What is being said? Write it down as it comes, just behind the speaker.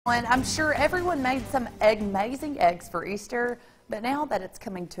And I'm sure everyone made some eggmazing eggs for Easter, but now that it's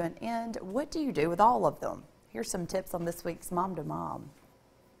coming to an end, what do you do with all of them? Here's some tips on this week's Mom to Mom.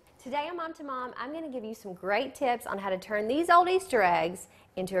 Today on Mom to Mom, I'm going to give you some great tips on how to turn these old Easter eggs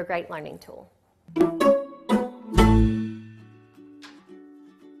into a great learning tool.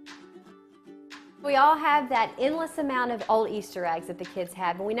 We all have that endless amount of old Easter eggs that the kids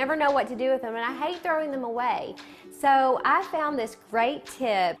have, and we never know what to do with them, and I hate throwing them away. So I found this great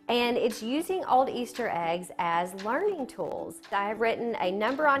tip, and it's using old Easter eggs as learning tools. I have written a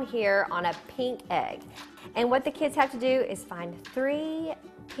number on here on a pink egg, and what the kids have to do is find 3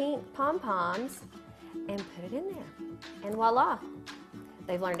 pink pom-poms and put it in there, and voila,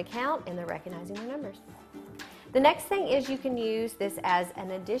 they've learned to count and they're recognizing their numbers. The next thing is you can use this as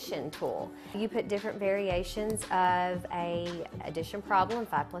an addition tool. You put different variations of a addition problem.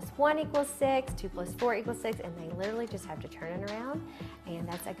 5 plus 1 equals 6, 2 plus 4 equals 6, and they literally just have to turn it around, and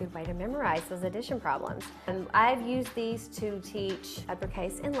that's a good way to memorize those addition problems. And I've used these to teach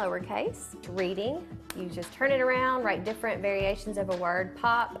uppercase and lowercase. Reading, you just turn it around, write different variations of a word.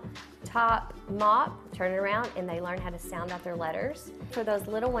 Pop, top, mop, turn it around, and they learn how to sound out their letters. For those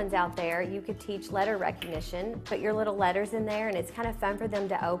little ones out there, you could teach letter recognition. Put your little letters in there, and it's kind of fun for them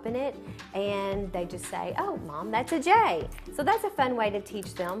to open it, and they just say, "Oh, Mom, that's a J." So that's a fun way to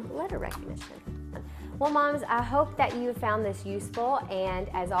teach them letter recognition. Well, moms, I hope that you found this useful, and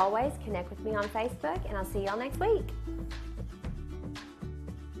as always, connect with me on Facebook, and I'll see y'all next week.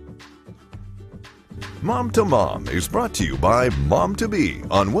 Mom to Mom is brought to you by Mom to Be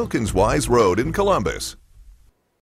on Wilkins Wise Road in Columbus.